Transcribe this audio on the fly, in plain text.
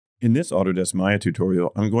In this Autodesk Maya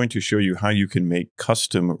tutorial, I'm going to show you how you can make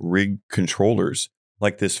custom rig controllers,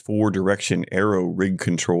 like this 4-direction arrow rig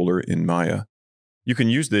controller in Maya. You can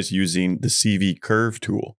use this using the CV Curve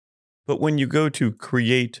tool. But when you go to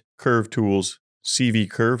Create Curve Tools, CV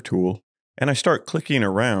Curve tool, and I start clicking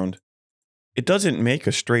around, it doesn't make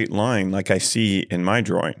a straight line like I see in my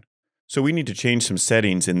drawing. So we need to change some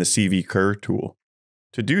settings in the CV Curve tool.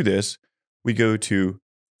 To do this, we go to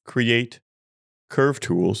Create Curve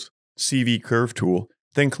Tools, CV Curve Tool,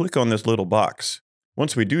 then click on this little box.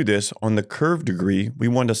 Once we do this, on the curve degree, we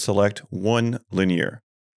want to select 1 linear.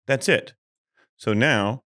 That's it. So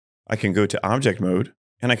now I can go to Object Mode,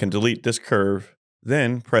 and I can delete this curve,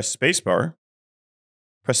 then press Spacebar.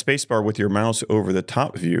 Press Spacebar with your mouse over the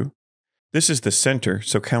top view. This is the center,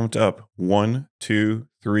 so count up 1, 2,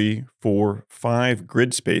 3, 4, 5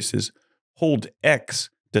 grid spaces. Hold X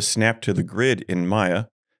to snap to the grid in Maya,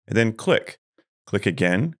 and then click. Click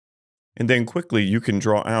again, and then quickly you can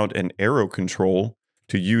draw out an arrow control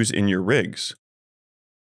to use in your rigs.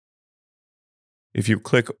 If you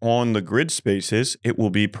click on the grid spaces, it will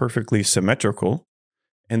be perfectly symmetrical,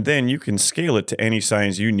 and then you can scale it to any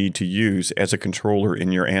size you need to use as a controller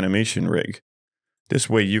in your animation rig. This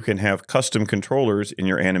way you can have custom controllers in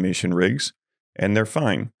your animation rigs, and they're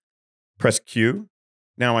fine. Press Q.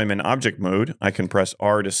 Now I'm in object mode. I can press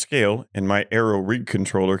R to scale, and my arrow rig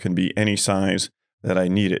controller can be any size that I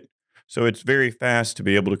need it. So it's very fast to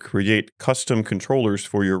be able to create custom controllers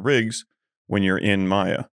for your rigs when you're in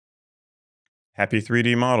Maya. Happy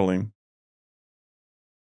 3D modeling.